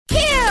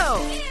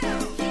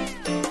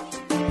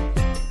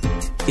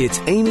It's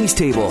Amy's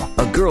Table,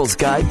 a girl's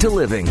guide to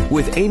living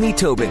with Amy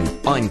Tobin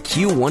on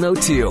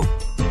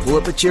Q102. Pull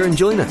up a chair and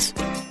join us.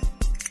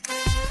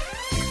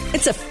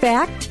 It's a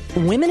fact.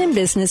 Women in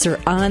business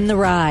are on the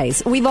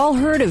rise. We've all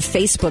heard of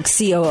Facebook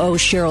COO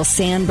Sheryl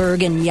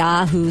Sandberg and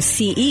Yahoo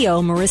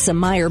CEO Marissa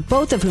Mayer,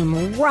 both of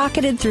whom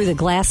rocketed through the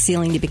glass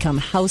ceiling to become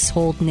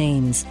household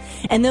names.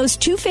 And those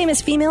two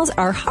famous females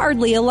are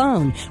hardly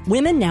alone.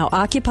 Women now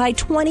occupy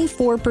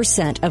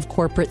 24% of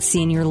corporate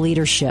senior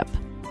leadership.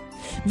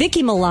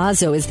 Vicki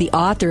Milazzo is the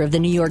author of the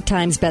New York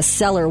Times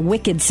bestseller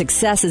Wicked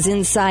Success is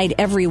Inside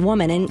Every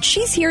Woman, and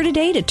she's here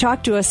today to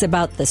talk to us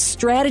about the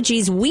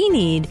strategies we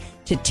need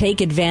to take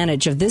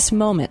advantage of this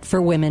moment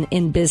for women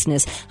in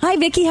business. Hi,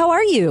 Vicki. How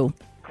are you?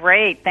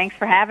 Great. Thanks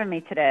for having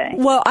me today.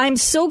 Well, I'm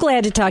so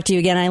glad to talk to you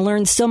again. I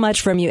learned so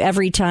much from you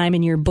every time,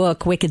 in your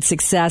book, Wicked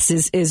Success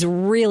is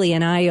really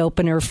an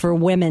eye-opener for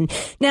women.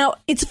 Now,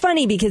 it's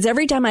funny because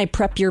every time I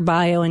prep your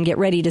bio and get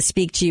ready to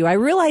speak to you, I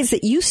realize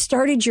that you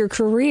started your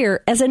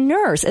career as a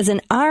nurse, as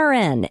an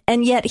RN,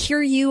 and yet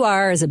here you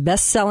are as a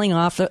best-selling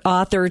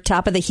author,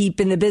 top of the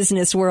heap in the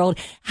business world.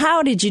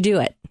 How did you do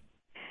it?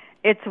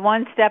 It's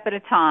one step at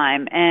a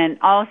time, and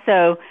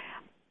also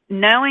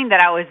knowing that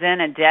I was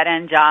in a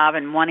dead-end job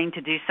and wanting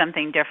to do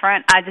something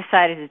different, I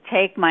decided to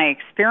take my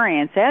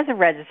experience as a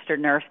registered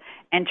nurse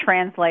and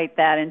translate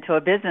that into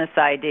a business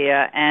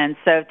idea. And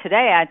so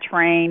today I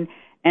train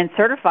and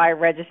certify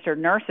registered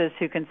nurses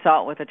who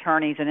consult with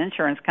attorneys and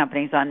insurance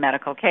companies on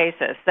medical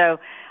cases. So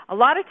a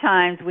lot of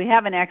times we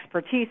have an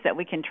expertise that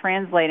we can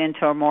translate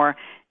into a more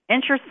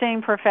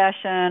interesting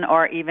profession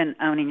or even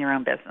owning your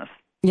own business.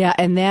 Yeah,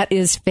 and that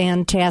is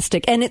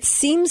fantastic. And it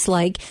seems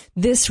like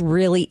this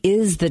really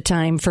is the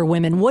time for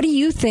women. What do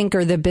you think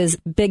are the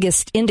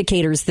biggest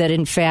indicators that,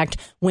 in fact,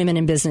 women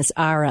in business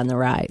are on the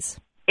rise?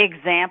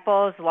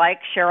 Examples like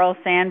Sheryl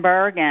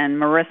Sandberg and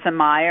Marissa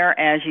Mayer,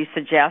 as you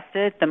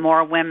suggested. The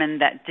more women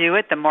that do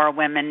it, the more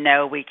women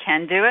know we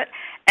can do it.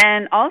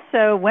 And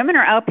also, women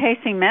are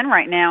outpacing men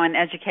right now in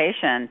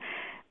education.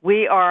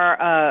 We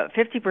are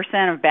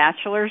 50% of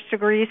bachelor's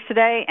degrees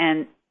today,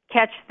 and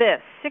catch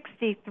this,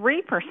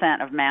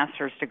 63% of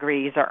master's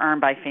degrees are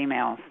earned by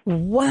females.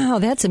 Wow,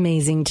 that's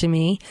amazing to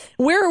me.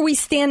 Where are we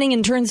standing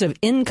in terms of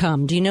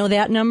income? Do you know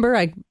that number?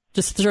 I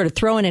just sort of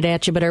throwing it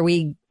at you, but are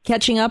we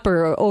catching up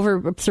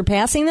or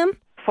surpassing them?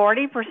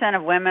 40%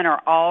 of women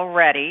are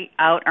already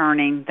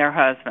out-earning their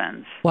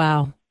husbands.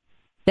 Wow.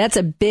 That's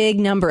a big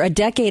number. A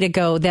decade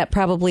ago, that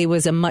probably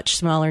was a much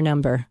smaller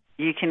number.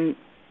 You can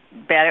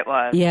bet it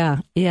was.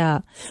 Yeah.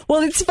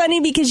 Well, it's funny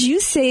because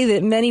you say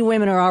that many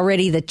women are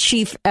already the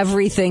chief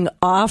everything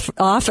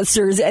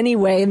officers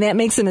anyway, and that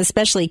makes them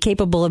especially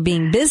capable of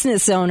being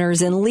business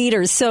owners and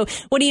leaders. So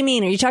what do you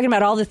mean? Are you talking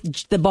about all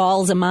the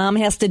balls a mom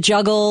has to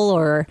juggle,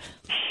 or?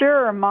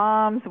 Sure,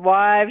 moms,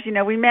 wives,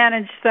 we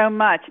manage so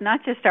much,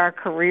 not just our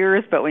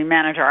careers, but we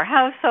manage our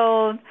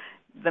household,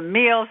 the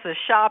meals, the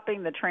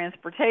shopping, the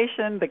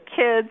transportation, the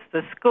kids,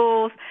 the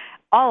schools,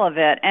 all of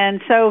it.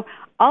 And so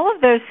all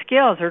of those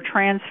skills are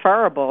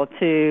transferable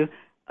to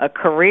a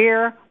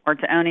career or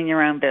to owning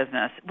your own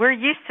business. We're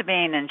used to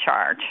being in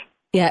charge.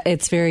 Yeah,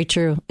 it's very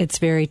true. It's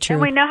very true.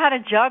 And we know how to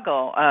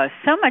juggle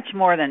so much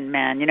more than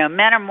men.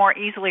 Men are more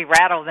easily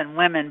rattled than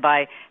women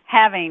by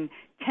having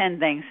 10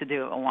 things to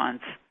do at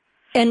once.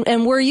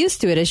 And we're used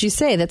to it, as you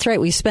say. That's right.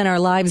 We spend our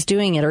lives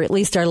doing it, or at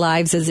least our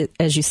lives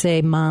as you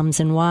say, moms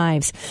and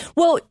wives.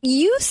 Well,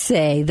 you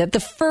say that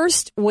the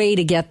first way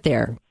to get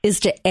there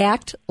is to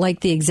act like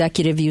the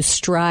executive you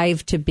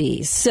strive to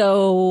be.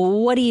 So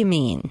what do you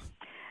mean?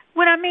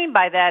 What I mean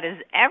by that is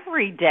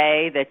every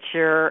day that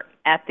you're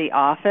at the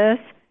office,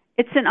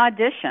 it's an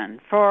audition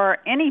for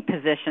any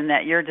position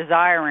that you're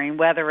desiring,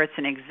 whether it's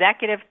an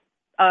executive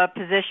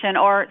position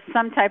or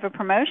some type of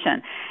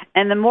promotion.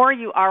 And the more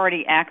you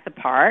already act the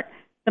part,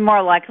 the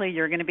more likely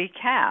you're going to be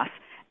cast.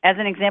 As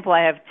an example,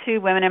 I have 2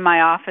 women in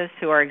my office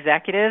who are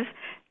executives.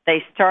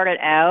 They started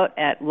out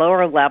at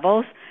lower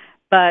levels,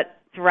 but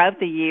throughout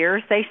the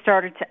years, they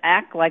started to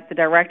act like the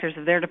directors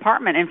of their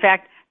department. In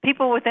fact,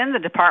 people within the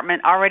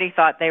department already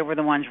thought they were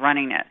the ones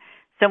running it.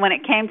 So when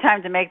it came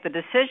time to make the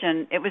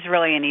decision, it was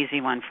really an easy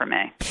one for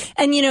me.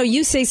 And,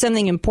 you say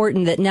something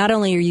important, that not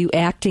only are you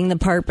acting the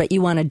part, but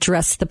you want to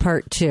dress the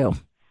part, too.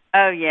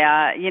 Oh,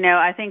 yeah.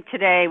 I think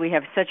today we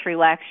have such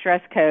relaxed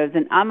dress codes,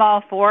 and I'm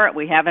all for it.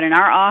 We have it in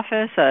our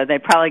office.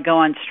 They'd probably go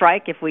on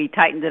strike if we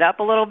tightened it up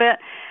a little bit.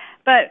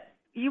 But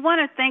you want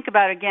to think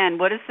about, again,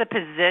 what is the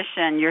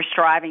position you're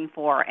striving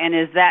for, and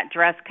is that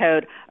dress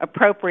code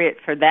appropriate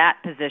for that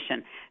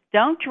position?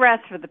 Don't dress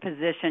for the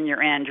position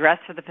you're in. Dress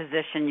for the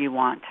position you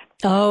want.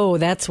 Oh,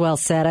 that's well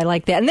said. I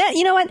like that. And that,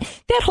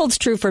 that holds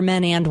true for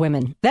men and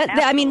women.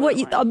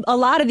 A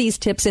lot of these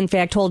tips, in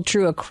fact, hold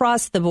true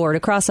across the board,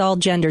 across all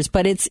genders.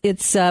 But it's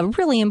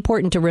really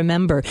important to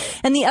remember.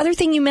 And the other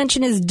thing you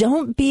mentioned is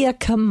don't be a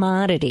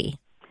commodity.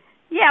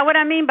 Yeah, what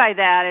I mean by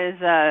that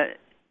is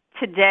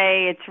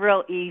today it's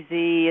real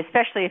easy,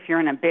 especially if you're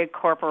in a big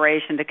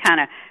corporation, to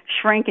kind of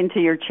shrink into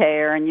your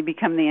chair and you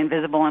become the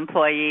invisible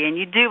employee and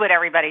you do what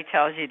everybody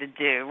tells you to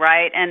do,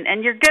 right?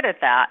 And you're good at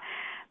that.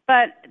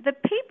 But the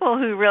people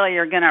who really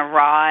are going to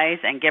rise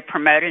and get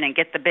promoted and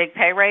get the big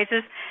pay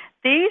raises,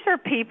 these are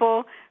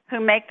people who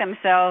make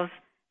themselves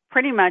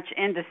pretty much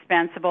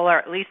indispensable, or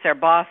at least their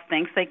boss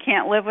thinks they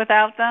can't live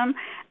without them.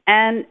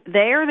 And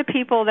they are the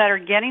people that are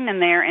getting them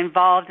there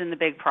involved in the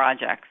big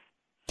projects.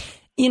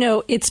 You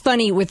know, it's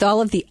funny with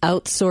all of the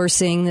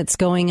outsourcing that's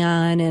going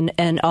on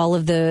and all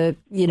of the,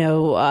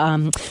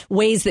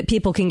 ways that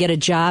people can get a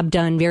job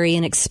done very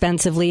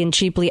inexpensively and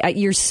cheaply.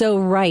 You're so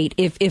right.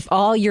 If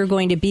all you're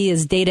going to be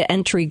is data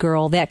entry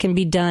girl, that can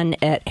be done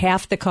at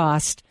half the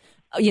cost,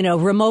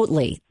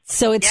 remotely.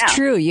 So it's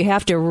true. You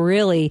have to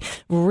really,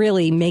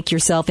 really make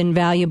yourself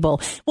invaluable.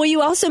 Well,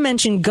 you also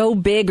mentioned go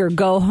big or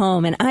go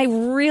home. And I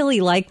really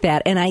like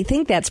that. And I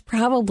think that's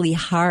probably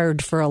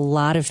hard for a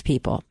lot of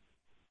people.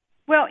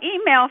 Well,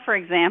 email, for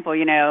example,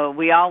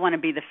 we all want to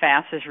be the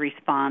fastest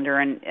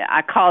responder, and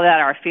I call that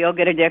our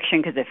feel-good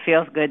addiction because it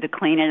feels good to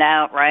clean it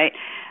out, right?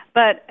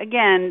 But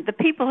again, the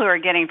people who are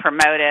getting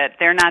promoted,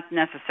 they're not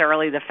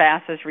necessarily the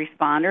fastest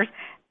responders.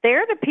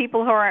 They're the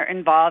people who are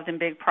involved in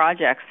big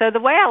projects. So the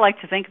way I like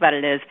to think about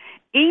it is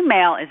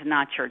email is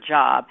not your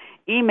job.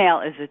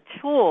 Email is a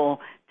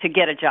tool to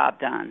get a job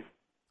done.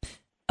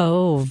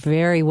 Oh,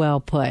 very well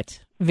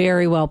put.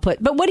 Very well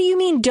put. But what do you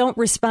mean don't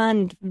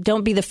respond,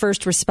 don't be the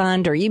first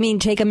responder? You mean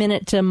take a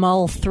minute to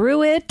mull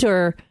through it,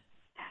 or?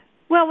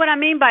 Well, what I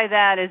mean by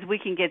that is we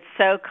can get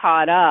so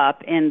caught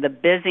up in the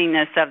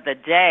busyness of the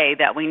day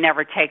that we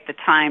never take the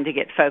time to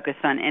get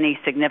focused on any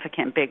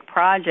significant big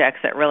projects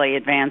that really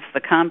advance the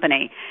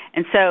company.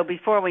 And so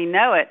before we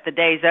know it, the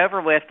day's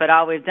over with, but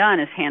all we've done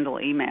is handle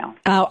email.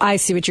 Oh, I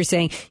see what you're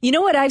saying. You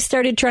know what I've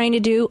started trying to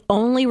do?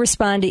 Only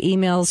respond to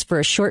emails for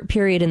a short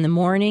period in the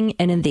morning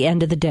and in the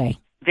end of the day.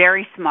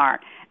 Very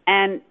smart.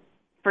 And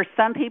for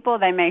some people,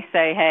 they may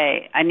say,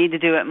 hey, I need to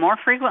do it more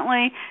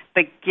frequently,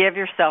 but give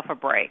yourself a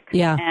break.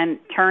 Yeah. And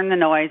turn the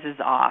noises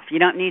off. You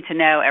don't need to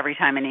know every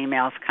time an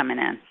email's coming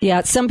in.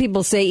 Yeah, some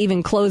people say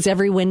even close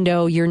every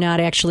window you're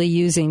not actually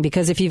using,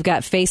 because if you've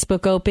got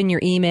Facebook open, your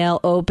email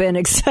open,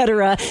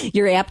 etc.,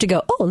 you're apt to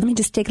go, oh, let me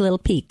just take a little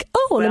peek.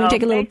 Let me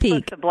take a little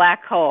peek. It's a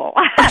black hole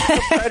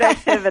for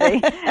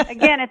productivity.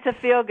 Again, it's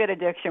a feel-good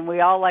addiction.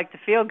 We all like to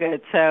feel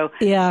good, so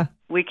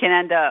we can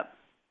end up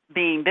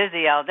being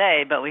busy all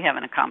day, but we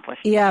haven't accomplished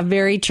it. Yeah,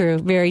 very true.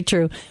 Very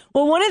true.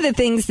 Well, one of the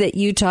things that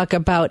you talk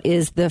about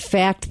is the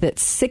fact that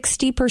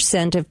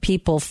 60% of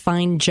people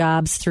find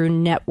jobs through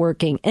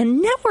networking.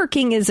 And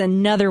networking is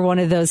another one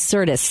of those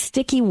sort of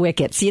sticky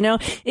wickets.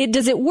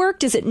 Does it work?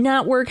 Does it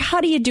not work?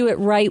 How do you do it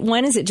right?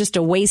 When is it just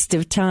a waste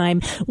of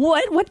time?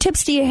 What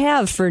tips do you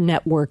have for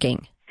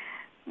networking?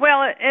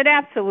 Well, it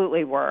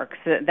absolutely works.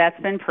 That's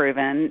been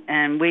proven.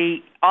 And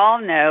we all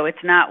know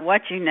it's not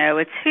what you know,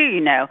 it's who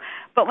you know.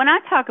 But when I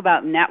talk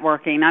about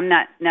networking, I'm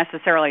not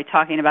necessarily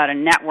talking about a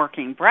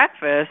networking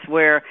breakfast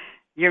where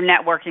you're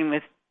networking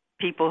with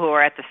people who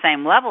are at the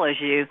same level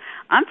as you.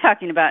 I'm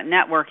talking about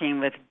networking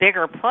with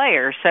bigger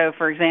players. So,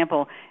 for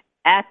example,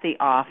 at the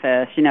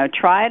office,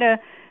 try to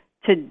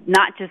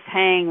not just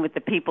hang with the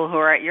people who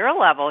are at your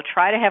level.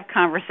 Try to have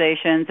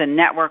conversations and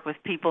network with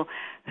people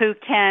who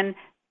can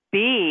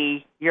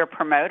be your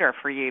promoter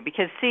for you.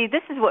 Because, see,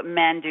 this is what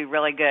men do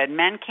really good.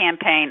 Men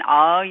campaign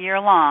all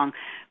year long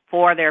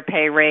for their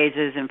pay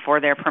raises and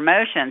for their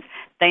promotions.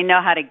 They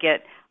know how to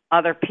get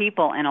other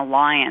people in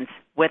alliance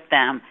with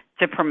them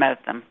to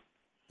promote them.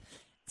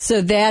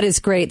 So that is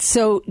great.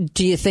 So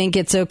do you think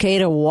it's okay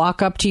to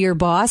walk up to your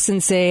boss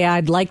and say,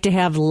 I'd like to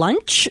have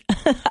lunch?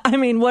 I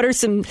mean, what are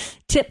some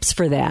tips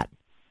for that?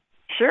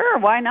 Sure,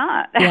 why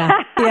not?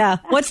 Yeah.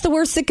 What's the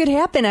worst that could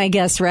happen, I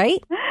guess,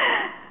 right?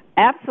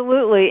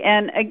 Absolutely.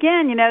 And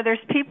again, there's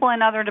people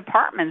in other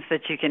departments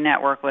that you can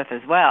network with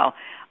as well.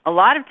 A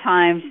lot of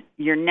times,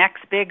 your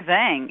next big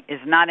thing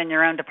is not in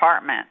your own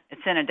department.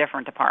 It's in a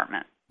different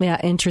department. Yeah,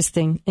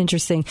 interesting.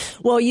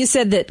 Well, you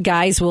said that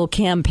guys will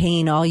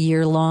campaign all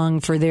year long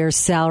for their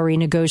salary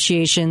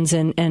negotiations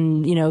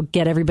and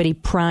get everybody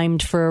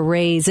primed for a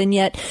raise. And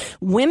yet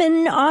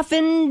women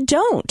often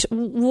don't.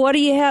 What do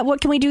you have?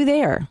 What can we do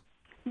there?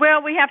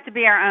 Well, we have to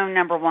be our own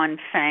number one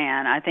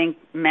fan. I think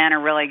men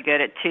are really good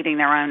at tooting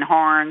their own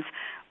horns.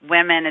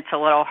 Women, it's a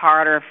little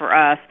harder for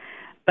us.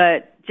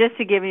 But just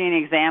to give you an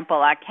example,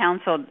 I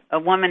counseled a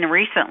woman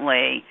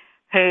recently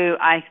who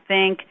I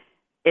think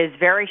is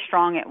very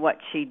strong at what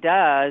she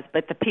does,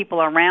 but the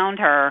people around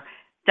her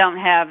don't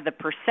have the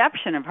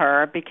perception of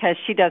her because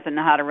she doesn't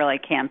know how to really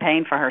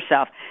campaign for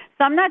herself.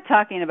 So I'm not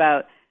talking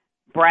about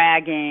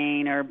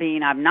bragging or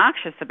being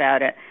obnoxious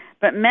about it,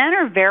 but men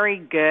are very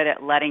good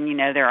at letting you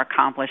know their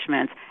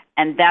accomplishments,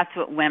 and that's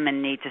what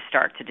women need to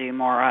start to do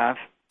more of.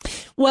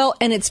 Well,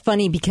 and it's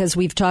funny because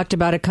we've talked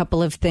about a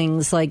couple of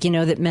things like,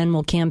 that men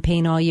will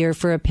campaign all year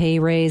for a pay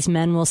raise.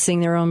 Men will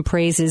sing their own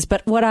praises.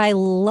 But what I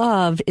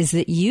love is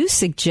that you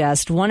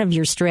suggest one of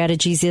your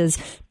strategies is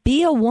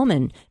be a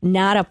woman,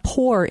 not a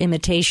poor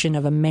imitation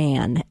of a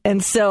man.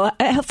 And so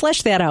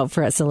flesh that out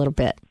for us a little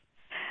bit.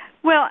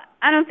 Well,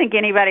 I don't think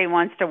anybody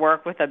wants to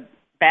work with a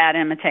bad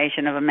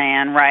imitation of a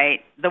man, right?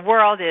 The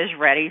world is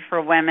ready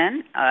for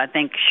women. I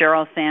think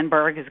Sheryl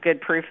Sandberg is good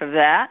proof of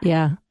that.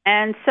 Yeah.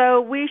 And so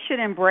we should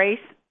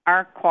embrace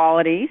our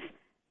qualities,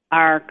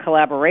 our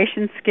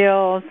collaboration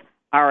skills,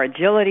 our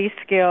agility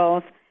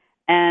skills.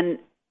 And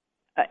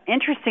an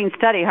interesting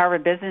study,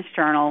 Harvard Business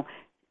Journal,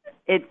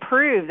 it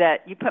proved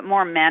that you put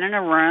more men in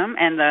a room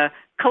and the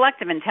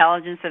collective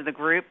intelligence of the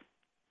group,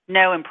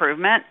 no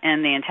improvement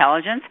in the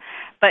intelligence,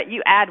 but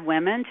you add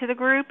women to the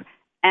group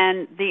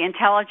and the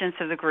intelligence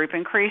of the group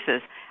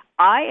increases.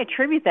 I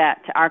attribute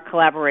that to our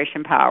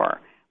collaboration power.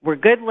 We're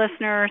good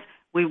listeners.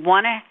 We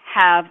want to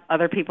have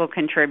other people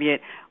contribute.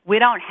 We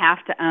don't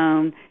have to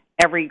own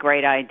every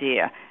great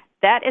idea.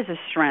 That is a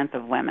strength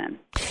of women.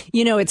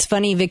 You know, it's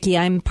funny, Vicki,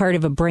 I'm part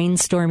of a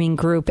brainstorming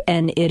group,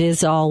 and it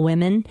is all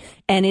women.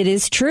 And it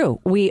is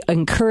true. We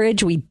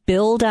encourage, we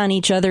build on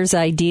each other's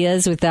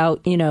ideas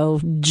without,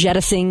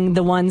 jettisoning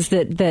the ones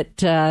that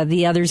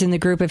the others in the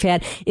group have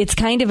had. It's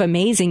kind of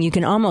amazing. You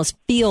can almost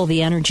feel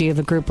the energy of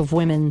a group of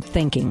women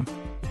thinking.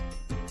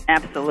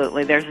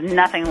 Absolutely. There's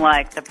nothing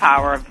like the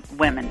power of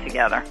women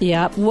together.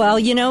 Yeah. Well,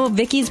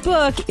 Vicki's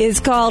book is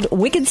called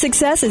Wicked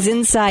Success is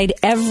Inside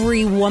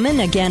Every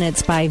Woman. Again,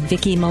 it's by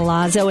Vicki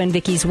Milazzo, and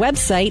Vicki's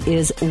website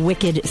is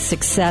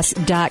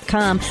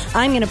wickedsuccess.com.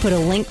 I'm going to put a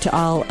link to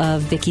all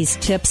of Vicki's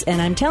tips,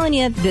 and I'm telling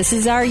you, this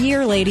is our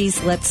year,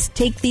 ladies. Let's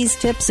take these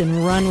tips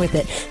and run with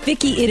it.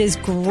 Vicki, it is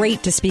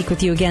great to speak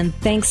with you again.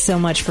 Thanks so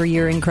much for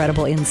your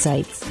incredible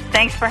insights.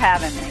 Thanks for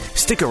having me.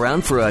 Stick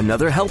around for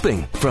another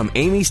helping from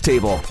Amy's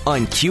Table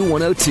on Q102.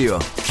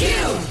 Q!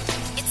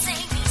 It's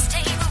Amy's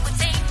Table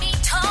with Amy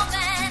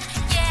Tobin,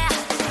 yeah.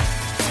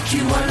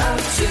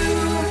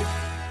 Q102.